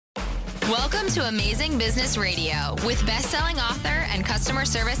Welcome to Amazing Business Radio with best-selling author and customer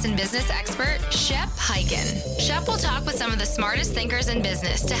service and business expert, Shep Hyken. Shep will talk with some of the smartest thinkers in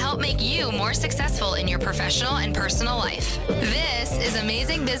business to help make you more successful in your professional and personal life. This is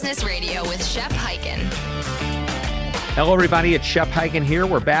Amazing Business Radio with Shep Hyken. Hello, everybody. It's Shep Hyken here.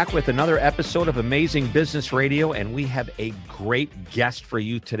 We're back with another episode of Amazing Business Radio, and we have a great guest for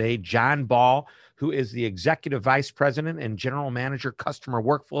you today, John Ball, who is the Executive Vice President and General Manager, Customer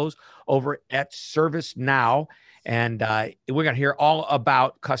Workflows over at ServiceNow. And we're going to hear all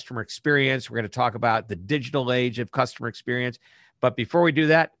about customer experience. We're going to talk about the digital age of customer experience. But before we do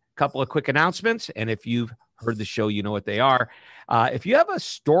that, a couple of quick announcements. And if you've heard the show, you know what they are. If you have a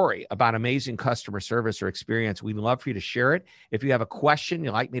story about amazing customer service or experience, we'd love for you to share it. If you have a question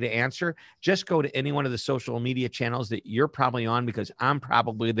you'd like me to answer, just go to any one of the social media channels that you're probably on, because I'm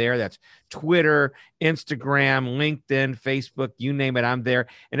probably there. That's Twitter, Instagram, LinkedIn, Facebook, you name it, I'm there.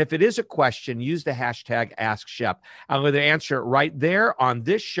 And if it is a question, use the hashtag AskShep. I'll either answer it right there on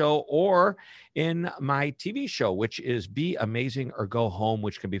this show or in my TV show, which is Be Amazing or Go Home,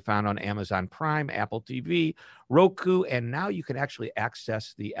 which can be found on Amazon Prime, Apple TV, Roku, and now you can actually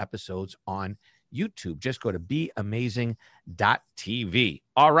access the episodes on YouTube. Just go to beamazing.tv.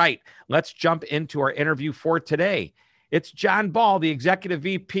 All right, let's jump into our interview for today. It's John Ball, the Executive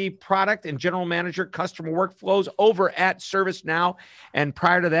VP, Product and General Manager, Customer Workflows over at ServiceNow. And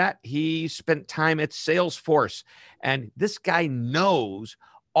prior to that, he spent time at Salesforce. And this guy knows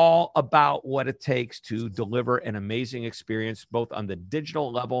all about what it takes to deliver an amazing experience, both on the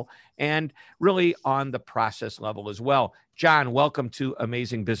digital level and really on the process level as well. John, welcome to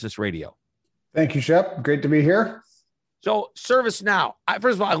Amazing Business Radio. Thank you, Shep. Great to be here. So ServiceNow,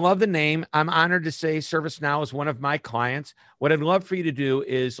 first of all, I love the name. I'm honored to say ServiceNow is one of my clients. What I'd love for you to do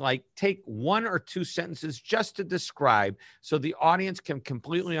is take one or two sentences just to describe so the audience can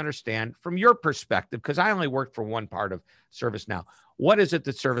completely understand from your perspective, because I only worked for one part of ServiceNow. What is it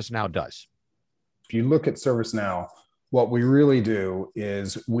that ServiceNow does? If you look at ServiceNow, what we really do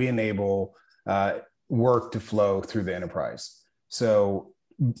is we enable work to flow through the enterprise. So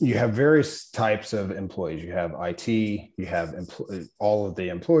you have various types of employees. You have IT, you have all of the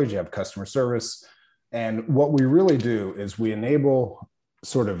employees, you have customer service. And what we really do is we enable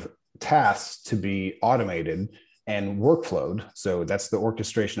sort of tasks to be automated and workflowed. So that's the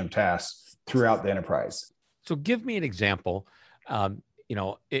orchestration of tasks throughout the enterprise. So give me an example.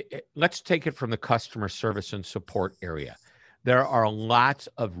 Let's take it from the customer service and support area. There are lots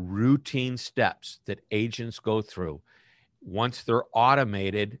of routine steps that agents go through. Once they're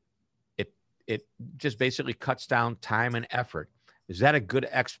automated, it just basically cuts down time and effort. Is that a good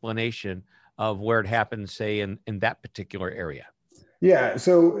explanation of where it happens, say, in that particular area? Yeah.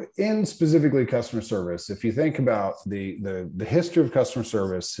 So in specifically customer service, if you think about the history of customer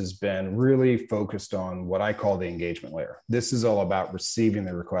service has been really focused on what I call the engagement layer. This is all about receiving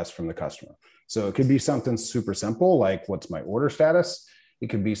the request from the customer. So it could be something super simple, like what's my order status? It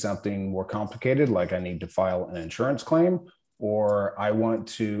could be something more complicated, like I need to file an insurance claim, or I want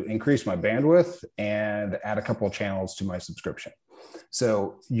to increase my bandwidth and add a couple of channels to my subscription.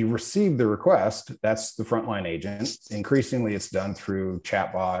 So you receive the request, that's the frontline agent. Increasingly, it's done through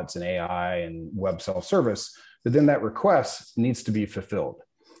chatbots and AI and web self-service, but then that request needs to be fulfilled.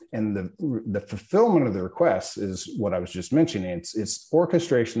 And the fulfillment of the request is what I was just mentioning. It's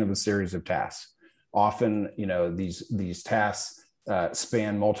orchestration of a series of tasks. Often, these tasks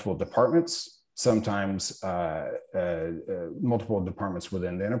span multiple departments, sometimes multiple departments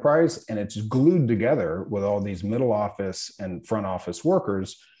within the enterprise, and it's glued together with all these middle office and front office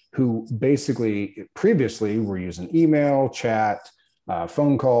workers who basically previously were using email, chat,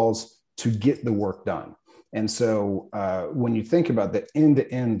 phone calls to get the work done. And so when you think about the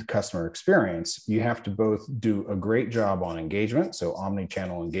end-to-end customer experience, you have to both do a great job on engagement, so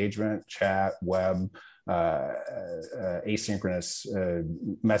omni-channel engagement, chat, web, asynchronous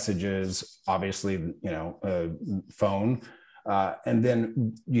messages, obviously, phone. And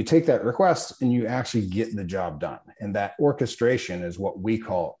then you take that request and you actually get the job done. And that orchestration is what we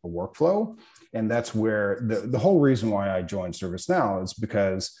call a workflow. And that's where the whole reason why I joined ServiceNow is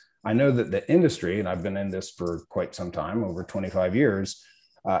because I know that the industry, and I've been in this for quite some time, over 25 years,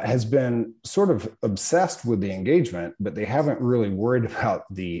 has been sort of obsessed with the engagement, but they haven't really worried about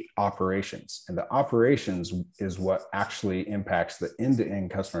the operations. And the operations is what actually impacts the end-to-end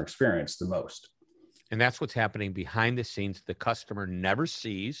customer experience the most. And that's what's happening behind the scenes. The customer never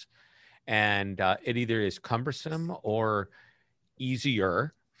sees, and it either is cumbersome or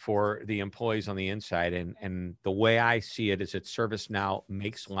easier for the employees on the inside. And the way I see it is that ServiceNow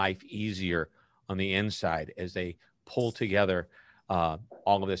makes life easier on the inside as they pull together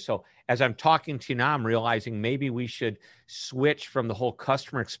all of this. So as I'm talking to you now, I'm realizing maybe we should switch from the whole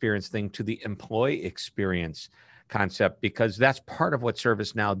customer experience thing to the employee experience concept, because that's part of what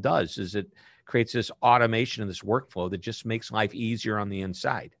ServiceNow does, is it creates this automation and this workflow that just makes life easier on the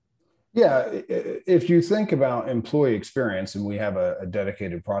inside. Yeah, if you think about employee experience, and we have a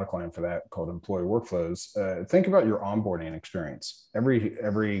dedicated product line for that called Employee Workflows, think about your onboarding experience.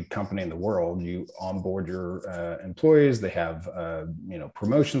 Every company in the world, you onboard your employees. They have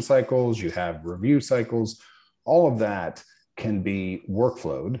promotion cycles. You have review cycles. All of that can be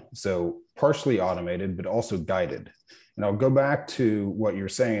workflowed, so partially automated, but also guided. And I'll go back to what you're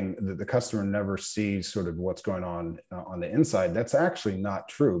saying, that the customer never sees sort of what's going on the inside. That's actually not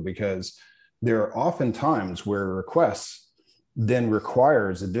true, because there are often times where requests then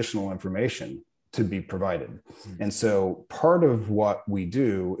requires additional information to be provided. And so part of what we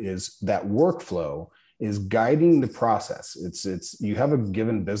do is that workflow is guiding the process. It's you have a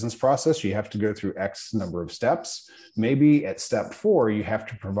given business process, you have to go through X number of steps. Maybe at step 4, you have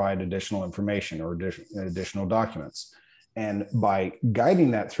to provide additional information or additional documents. And by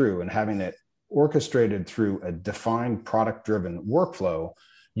guiding that through and having it orchestrated through a defined product-driven workflow,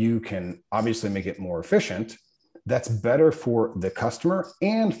 you can obviously make it more efficient. That's better for the customer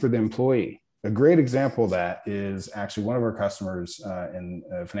and for the employee. A great example of that is actually one of our customers in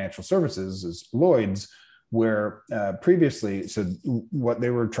financial services is Lloyd's, where previously, so what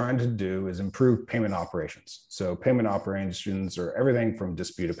they were trying to do is improve payment operations. So payment operations are everything from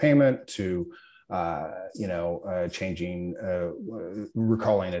dispute a payment to changing,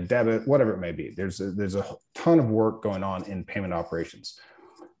 recalling a debit, whatever it may be. There's a ton of work going on in payment operations.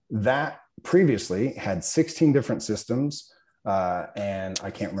 That previously had 16 different systems, and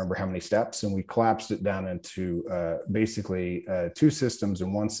I can't remember how many steps, and we collapsed it down into basically 2 systems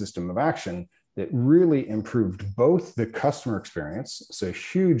and 1 system of action that really improved both the customer experience, so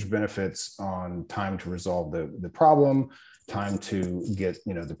huge benefits on time to resolve the problem, time to get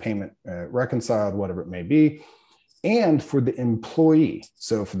the payment reconciled, whatever it may be, and for the employee.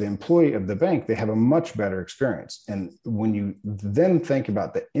 So for the employee of the bank, they have a much better experience. And when you then think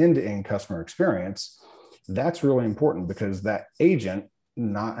about the end-to-end customer experience, that's really important, because that agent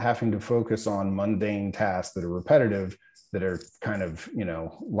not having to focus on mundane tasks that are repetitive, that are kind of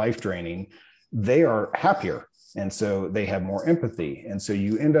life draining, they are happier. And so they have more empathy. And so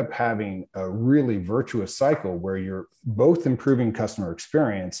you end up having a really virtuous cycle where you're both improving customer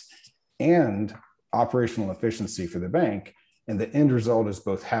experience and operational efficiency for the bank. And the end result is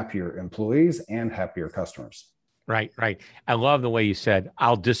both happier employees and happier customers. Right. I love the way you said,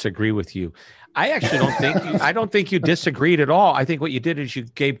 I'll disagree with you. I actually don't think you disagreed at all. I think what you did is you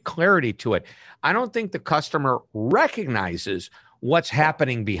gave clarity to it. I don't think the customer recognizes what's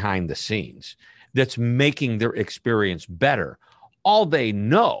happening behind the scenes that's making their experience better. All they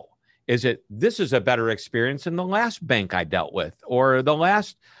know is that this is a better experience than the last bank I dealt with or the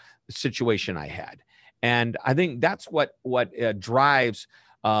last situation I had. And I think that's what drives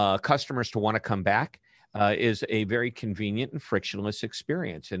customers to want to come back, is a very convenient and frictionless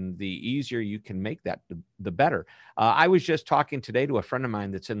experience. And the easier you can make that, the better. I was just talking today to a friend of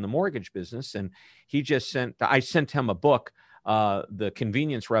mine that's in the mortgage business, and I sent him a book, The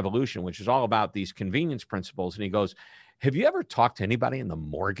Convenience Revolution, which is all about these convenience principles. And he goes, have you ever talked to anybody in the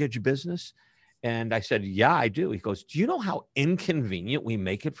mortgage business? And I said, yeah, I do. He goes, do you know how inconvenient we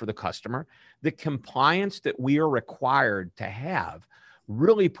make it for the customer? The compliance that we are required to have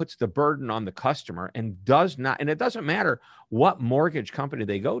really puts the burden on the customer and it doesn't matter what mortgage company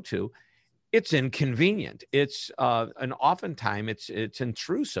they go to. It's inconvenient. And oftentimes it's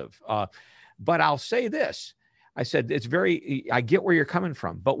intrusive. But I'll say this. I said, I get where you're coming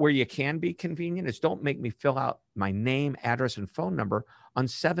from, but where you can be convenient is don't make me fill out my name, address, and phone number on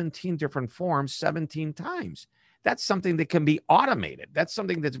 17 different forms 17 times. That's something that can be automated. That's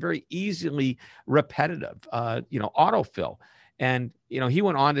something that's very easily repetitive, autofill. And, he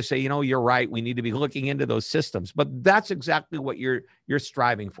went on to say, you're right. We need to be looking into those systems, but that's exactly what you're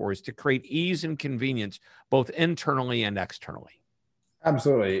striving for, is to create ease and convenience, both internally and externally.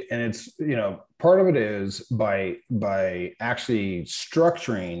 Absolutely. And it's, part of it is by actually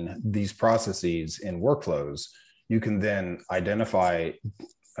structuring these processes in workflows, you can then identify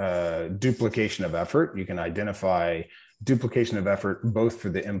duplication of effort. You can identify duplication of effort, both for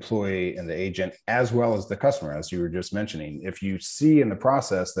the employee and the agent, as well as the customer, as you were just mentioning. If you see in the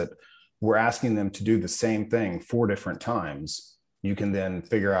process that we're asking them to do the same thing 4 different times, you can then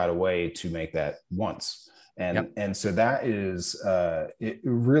figure out a way to make that once. And so that is, it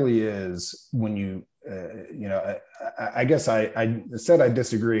really is when you, I guess I said I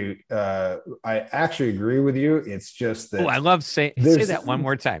disagree. I actually agree with you. It's just that. Oh, I love say that one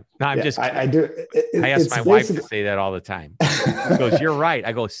more time. No, I'm just kidding. I do. I ask my wife to say that all the time. She goes, "You're right."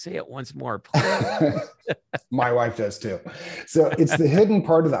 I go, "Say it once more, please." My wife does too. So it's the hidden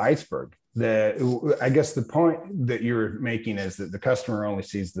part of the iceberg. I guess the point that you're making is that the customer only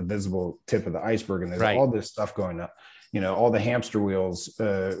sees the visible tip of the iceberg, and there's all this stuff going up. All the hamster wheels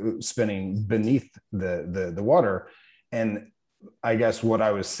spinning beneath the water. And I guess what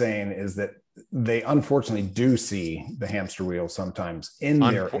I was saying is that they unfortunately do see the hamster wheel sometimes in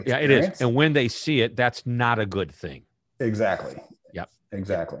their experience. Yeah, it is. And when they see it, that's not a good thing. Exactly. Yep.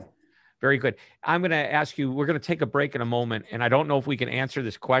 Exactly. Very good. I'm going to ask you, we're going to take a break in a moment, and I don't know if we can answer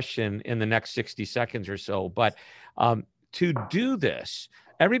this question in the next 60 seconds or so, but to do this,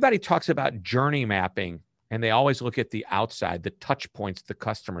 everybody talks about journey mapping, and they always look at the outside, the touch points the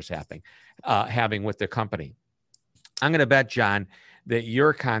customer's having with their company. I'm going to bet, John, that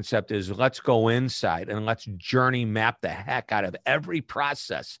your concept is let's go inside and let's journey map the heck out of every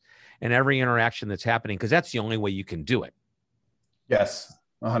process and every interaction that's happening, because that's the only way you can do it. Yes,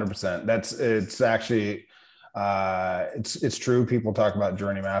 100%. It's actually, it's true. People talk about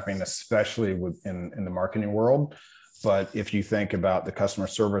journey mapping, especially in the marketing world. But if you think about the customer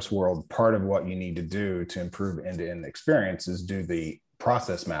service world, part of what you need to do to improve end-to-end experience is do the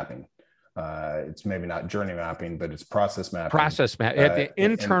process mapping. It's maybe not journey mapping, but it's process mapping. The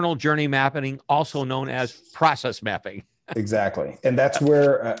internal journey mapping, also known as process mapping. Exactly. And that's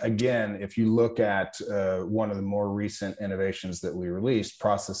where, again, if you look at one of the more recent innovations that we released,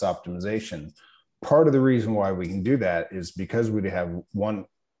 process optimization, part of the reason why we can do that is because we have one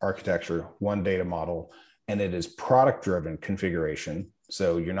architecture, one data model, and it is product-driven configuration.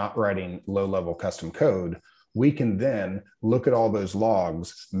 So you're not writing low-level custom code. We can then look at all those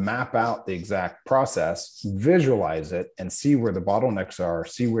logs, map out the exact process, visualize it, and see where the bottlenecks are,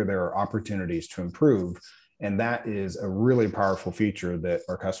 see where there are opportunities to improve. And that is a really powerful feature that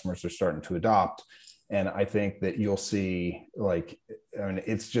our customers are starting to adopt. And I think that you'll see,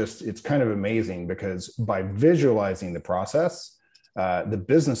 it's kind of amazing, because by visualizing the process, the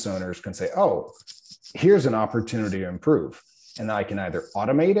business owners can say, oh, here's an opportunity to improve. And I can either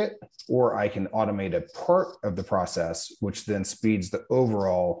automate it, or I can automate a part of the process, which then speeds the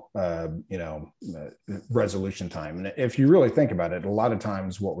overall, resolution time. And if you really think about it, a lot of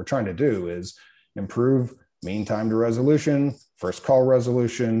times what we're trying to do is improve mean time to resolution, first call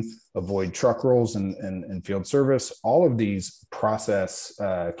resolution, avoid truck rolls and field service. All of these process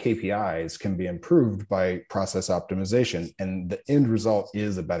KPIs can be improved by process optimization. And the end result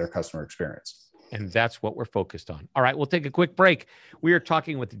is a better customer experience. And that's what we're focused on. All right, we'll take a quick break. We are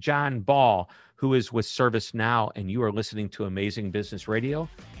talking with John Ball, who is with ServiceNow, and you are listening to Amazing Business Radio.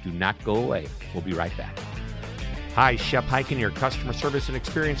 Do not go away. We'll be right back. Hi, Shep Hyken, your customer service and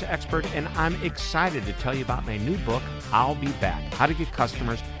experience expert, and I'm excited to tell you about my new book, I'll Be Back, How to Get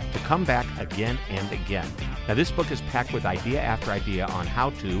Customers to Come Back Again and Again. Now, this book is packed with idea after idea on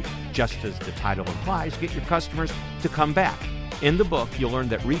how to, just as the title implies, get your customers to come back. In the book, you'll learn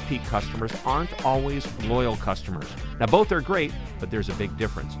that repeat customers aren't always loyal customers. Now, both are great, but there's a big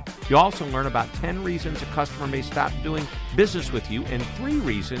difference. You'll also learn about 10 reasons a customer may stop doing business with you and 3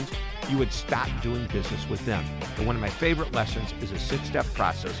 reasons you would stop doing business with them. And one of my favorite lessons is a 6-step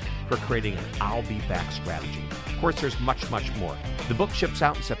process for creating an I'll Be Back strategy. Of course, there's much, much more. The book ships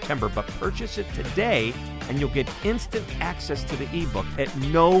out in September, but purchase it today and you'll get instant access to the ebook at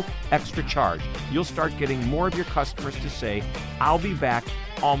no extra charge. You'll start getting more of your customers to say, I'll be back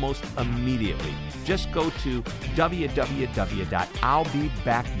almost immediately. Just go to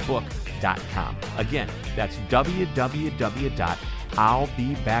www.illbebackbook.com. Again, that's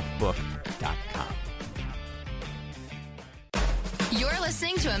www.illbebackbook.com. You're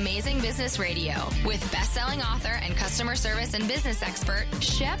listening to Amazing Business Radio with best-selling author and customer service and business expert,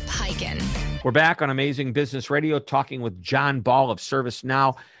 Shep Hyken. We're back on Amazing Business Radio talking with John Ball of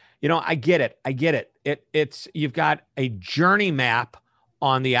ServiceNow. You know, I get it. It's you've got a journey map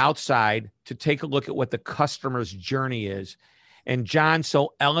on the outside to take a look at what the customer's journey is. And John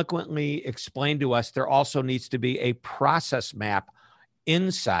so eloquently explained to us there also needs to be a process map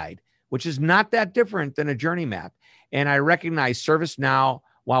inside, which is not that different than a journey map. And I recognize ServiceNow,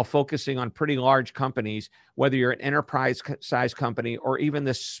 while focusing on pretty large companies, whether you're an enterprise size company or even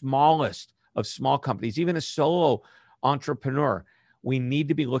the smallest of small companies, even a solo entrepreneur, we need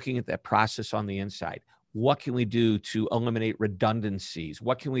to be looking at that process on the inside. what can we do to eliminate redundancies?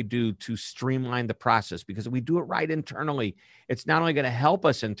 What can we do to streamline the process? Because if we do it right internally, it's not only going to help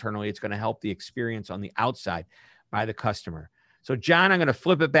us internally, it's going to help the experience on the outside by the customer. So, John, I'm going to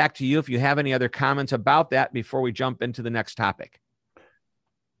flip it back to you if you have any other comments about that before we jump into the next topic.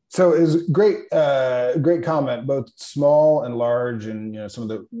 So it's great, great comment, both small and large. And,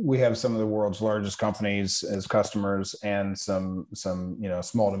 we have some of the world's largest companies as customers and some,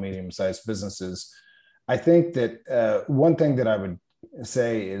 small to medium sized businesses. I think that one thing that I would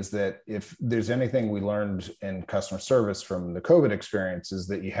say is that if there's anything we learned in customer service from the COVID experience is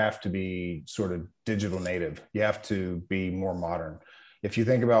that you have to be sort of digital native. You have to be more modern. If you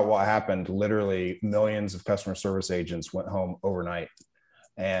think about what happened, literally millions of customer service agents went home overnight.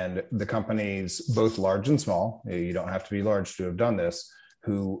 And the companies, both large and small, you don't have to be large to have done this,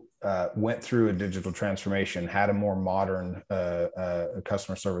 who went through a digital transformation, had a more modern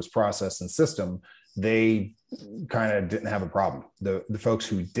customer service process and system, they kind of didn't have a problem. The folks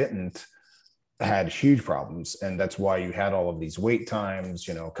who didn't had huge problems. And that's why you had all of these wait times,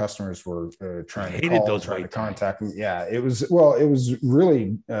 customers were trying to call, trying to contact them. Yeah, it was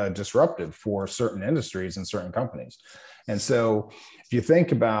really disruptive for certain industries and certain companies. And so if you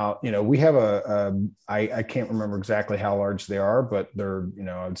think about, we have I can't remember exactly how large they are, but they're,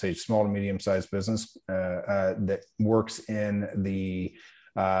 I would say small to medium sized business that works in the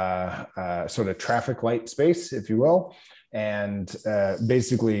sort of traffic light space, if you will. And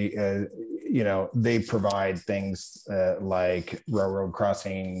basically, they provide things like railroad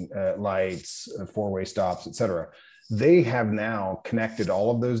crossing lights, four-way stops, et cetera. They have now connected all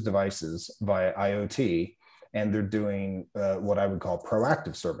of those devices via IoT, and they're doing what I would call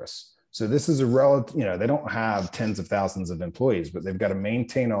proactive service. So this is a relative, they don't have tens of thousands of employees, but they've got to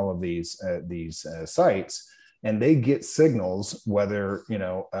maintain all of these sites. And they get signals whether,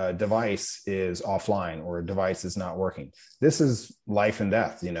 a device is offline or a device is not working. This is life and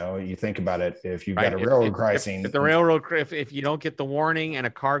death. You think about it. If you've got a railroad crossing, if you don't get the warning and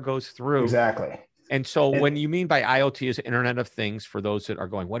a car goes through. Exactly. And so when you mean by IoT is Internet of Things, for those that are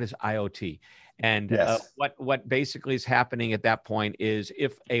going, what is IoT? And yes. What basically is happening at that point is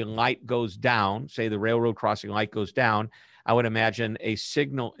if a light goes down, say the railroad crossing light goes down, I would imagine a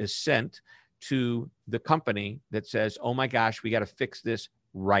signal is sent to the company that says, oh my gosh, we got to fix this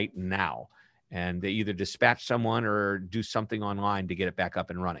right now. And they either dispatch someone or do something online to get it back up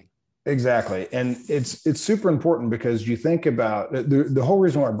and running. Exactly. And it's super important because you think about the whole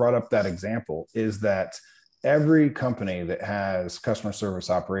reason why I brought up that example is that every company that has customer service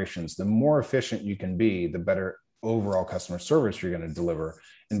operations, the more efficient you can be, the better overall customer service you're going to deliver.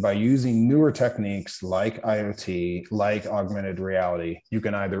 And by using newer techniques like IoT, like augmented reality, you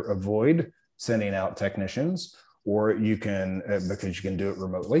can either avoid sending out technicians, or you can, because you can do it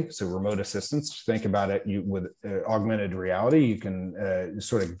remotely. So remote assistance, think about it, with augmented reality, you can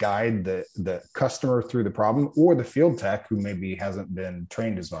sort of guide the customer through the problem, or the field tech who maybe hasn't been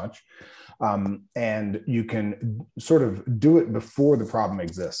trained as much. And you can sort of do it before the problem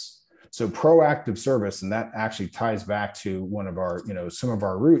exists. So proactive service, and that actually ties back to one of our, some of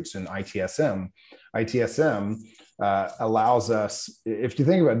our roots in ITSM. ITSM allows us, if you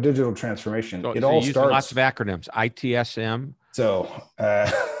think about digital transformation, it all starts. Lots of acronyms. ITSM. So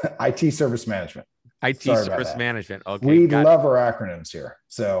IT service management. IT service management. Okay. We love our acronyms here.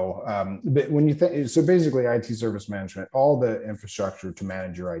 So, but when you think, so basically IT service management, all the infrastructure to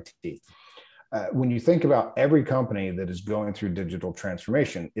manage your IT. When you think about every company that is going through digital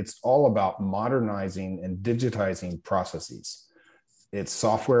transformation, it's all about modernizing and digitizing processes. It's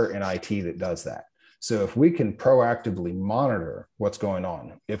software and IT that does that. So if we can proactively monitor what's going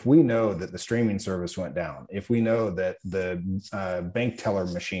on, if we know that the streaming service went down, if we know that the bank teller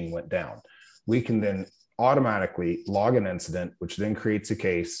machine went down, we can then automatically log an incident, which then creates a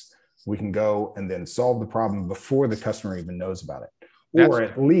case. We can go and then solve the problem before the customer even knows about it. Or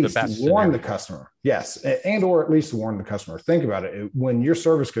at least warn the customer. Yes. And or at least warn the customer. Think about it. When your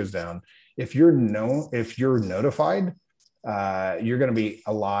service goes down, if you're notified, you're going to be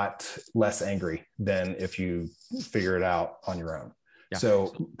a lot less angry than if you figure it out on your own. Yeah.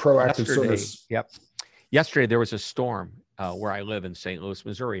 So proactive service. Yep. Yesterday, there was a storm where I live in St. Louis,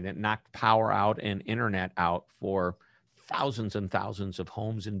 Missouri, and it knocked power out and internet out for thousands and thousands of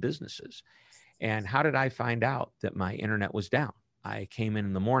homes and businesses. And how did I find out that my internet was down? I came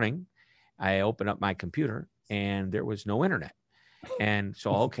in the morning, I opened up my computer, and there was no internet. And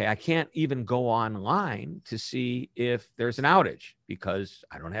so, okay, I can't even go online to see if there's an outage because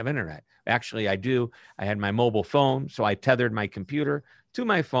I don't have internet. Actually, I do. I had my mobile phone, so I tethered my computer to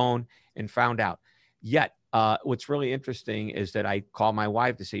my phone and found out. Yet, what's really interesting is that I called my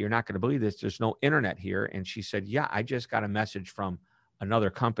wife to say, you're not going to believe this. There's no internet here. And she said, yeah, I just got a message from another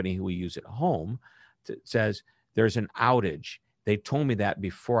company who we use at home that says there's an outage. They told me that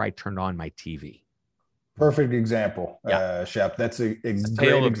before I turned on my TV. Perfect example, Shep. That's a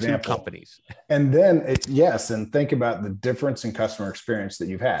great example. Two companies. And then, and think about the difference in customer experience that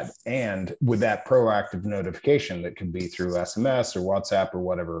you've had. And with that proactive notification that could be through SMS or WhatsApp or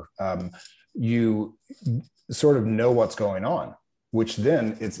whatever, you sort of know what's going on, which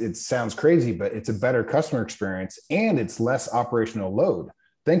then it sounds crazy, but it's a better customer experience and it's less operational load.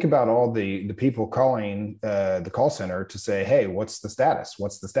 Think about all the people calling the call center to say, hey, what's the status?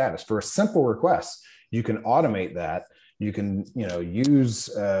 What's the status? For a simple request, you can automate that. You can, use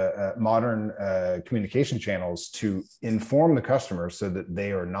modern communication channels to inform the customer so that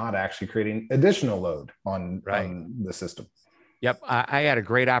they are not actually creating additional load on the system. Yep. I had a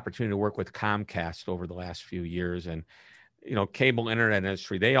great opportunity to work with Comcast over the last few years, and, cable internet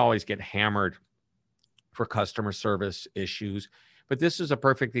industry, they always get hammered for customer service issues. But this is a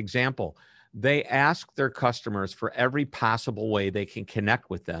perfect example. They ask their customers for every possible way they can connect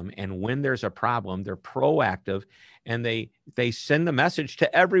with them. And when there's a problem, they're proactive and they send the message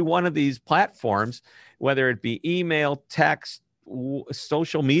to every one of these platforms, whether it be email, text,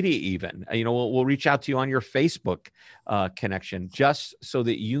 social media even. We'll reach out to you on your Facebook connection just so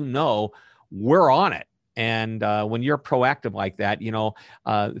that we're on it. And when you're proactive like that,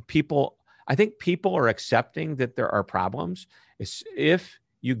 I think people are accepting that there are problems. If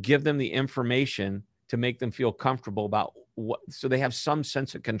you give them the information to make them feel comfortable about so they have some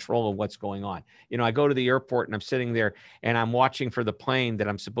sense of control of what's going on. I go to the airport and I'm sitting there and I'm watching for the plane that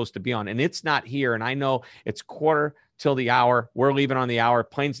I'm supposed to be on, and it's not here. And I know it's 1/4 till the hour. We're leaving on the hour.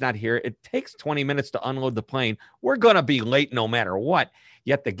 Plane's not here. It takes 20 minutes to unload the plane. We're going to be late no matter what.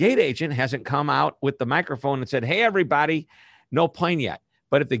 Yet the gate agent hasn't come out with the microphone and said, hey, everybody, no plane yet.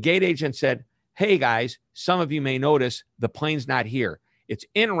 But if the gate agent said, hey, guys, some of you may notice the plane's not here. It's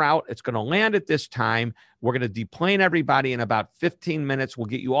en route. It's going to land at this time. We're going to deplane everybody in about 15 minutes. We'll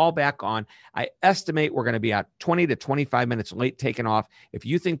get you all back on. I estimate we're going to be at 20 to 25 minutes late taking off. If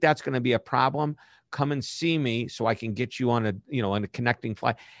you think that's going to be a problem, come and see me so I can get you on a connecting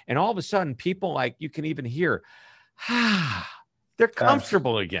flight. And all of a sudden, people you can even hear, they're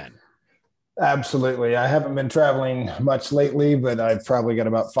comfortable again. Absolutely. I haven't been traveling much lately, but I've probably got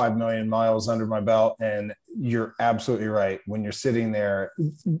about 5 million miles under my belt. And you're absolutely right. When you're sitting there,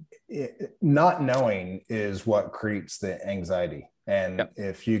 not knowing is what creates the anxiety. And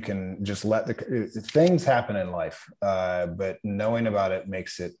if you can just let things happen in life, but knowing about it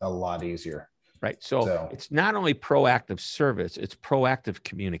makes it a lot easier. Right. So it's not only proactive service, it's proactive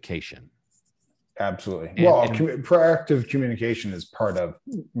communication. Absolutely. Proactive communication is part of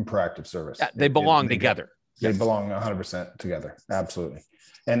proactive service. Yeah, they belong together. They belong 100% together. Absolutely.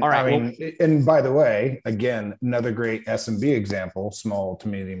 And and by the way, again, another great SMB example, small to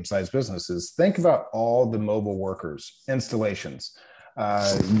medium-sized businesses. Think about all the mobile workers, installations.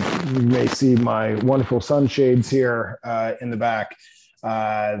 You may see my wonderful sunshades here in the back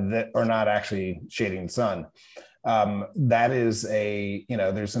that are not actually shading the sun. That is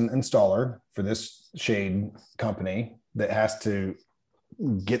there's an installer for this shade company that has to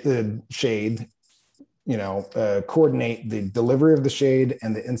get the shade, coordinate the delivery of the shade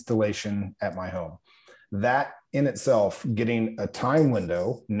and the installation at my home. That in itself, getting a time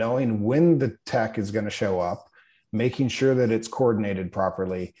window, knowing when the tech is going to show up, making sure that it's coordinated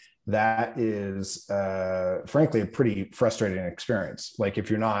properly, that is frankly a pretty frustrating experience. Like if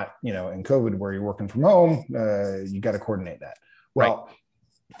you're not, in COVID where you're working from home, you got to coordinate that. Well,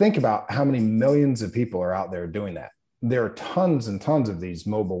 think about how many millions of people are out there doing that. There are tons and tons of these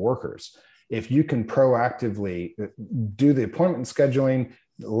mobile workers. If you can proactively do the appointment scheduling,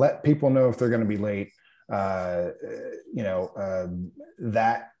 let people know if they're going to be late, that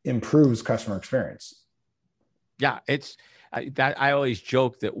improves customer experience. Yeah, I always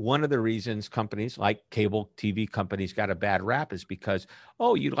joke that one of the reasons companies like cable TV companies got a bad rap is because,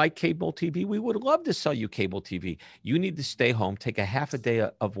 oh, you like cable TV? We would love to sell you cable TV. You need to stay home, take a half a day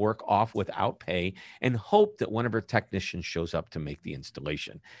of work off without pay, and hope that one of our technicians shows up to make the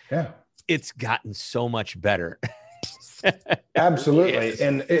installation. Yeah. It's gotten so much better. Absolutely.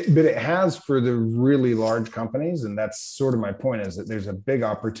 But it has for the really large companies. And that's sort of my point, is that there's a big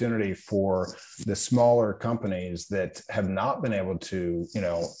opportunity for the smaller companies that have not been able to,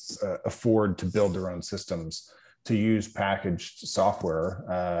 afford to build their own systems to use packaged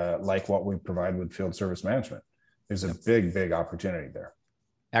software like what we provide with field service management. There's a big opportunity there.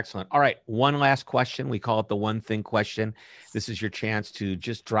 Excellent. All right. One last question. We call it the one thing question. This is your chance to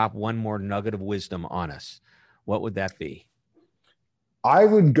just drop one more nugget of wisdom on us. What would that be? I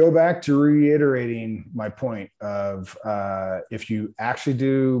would go back to reiterating my point of if you actually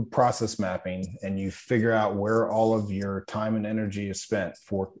do process mapping and you figure out where all of your time and energy is spent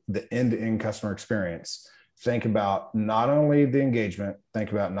for the end-to-end customer experience, think about not only the engagement,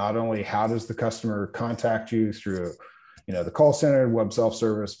 think about not only how does the customer contact you through, the call center, web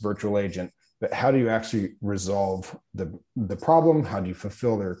self-service, virtual agent, but how do you actually resolve the problem? How do you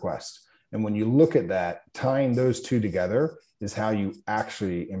fulfill the request? And when you look at that, tying those two together is how you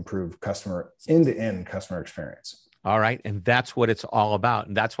actually improve end-to-end customer experience. All right. And that's what it's all about.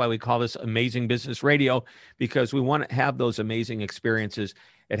 And that's why we call this Amazing Business Radio, because we want to have those amazing experiences.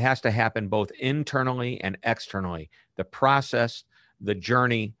 It has to happen both internally and externally. The process, the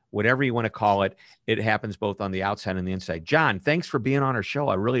journey, whatever you want to call it, it happens both on the outside and the inside. John, thanks for being on our show.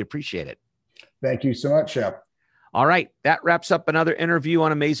 I really appreciate it. Thank you so much, Shep. All right. That wraps up another interview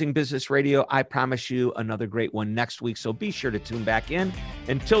on Amazing Business Radio. I promise you another great one next week, so be sure to tune back in.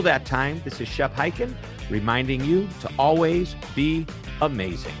 Until that time, this is Shep Hyken reminding you to always be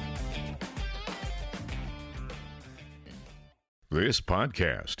amazing. This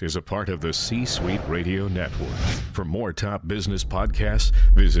podcast is a part of the C-Suite Radio Network. For more top business podcasts,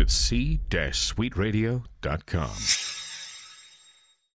 visit c-suiteradio.com.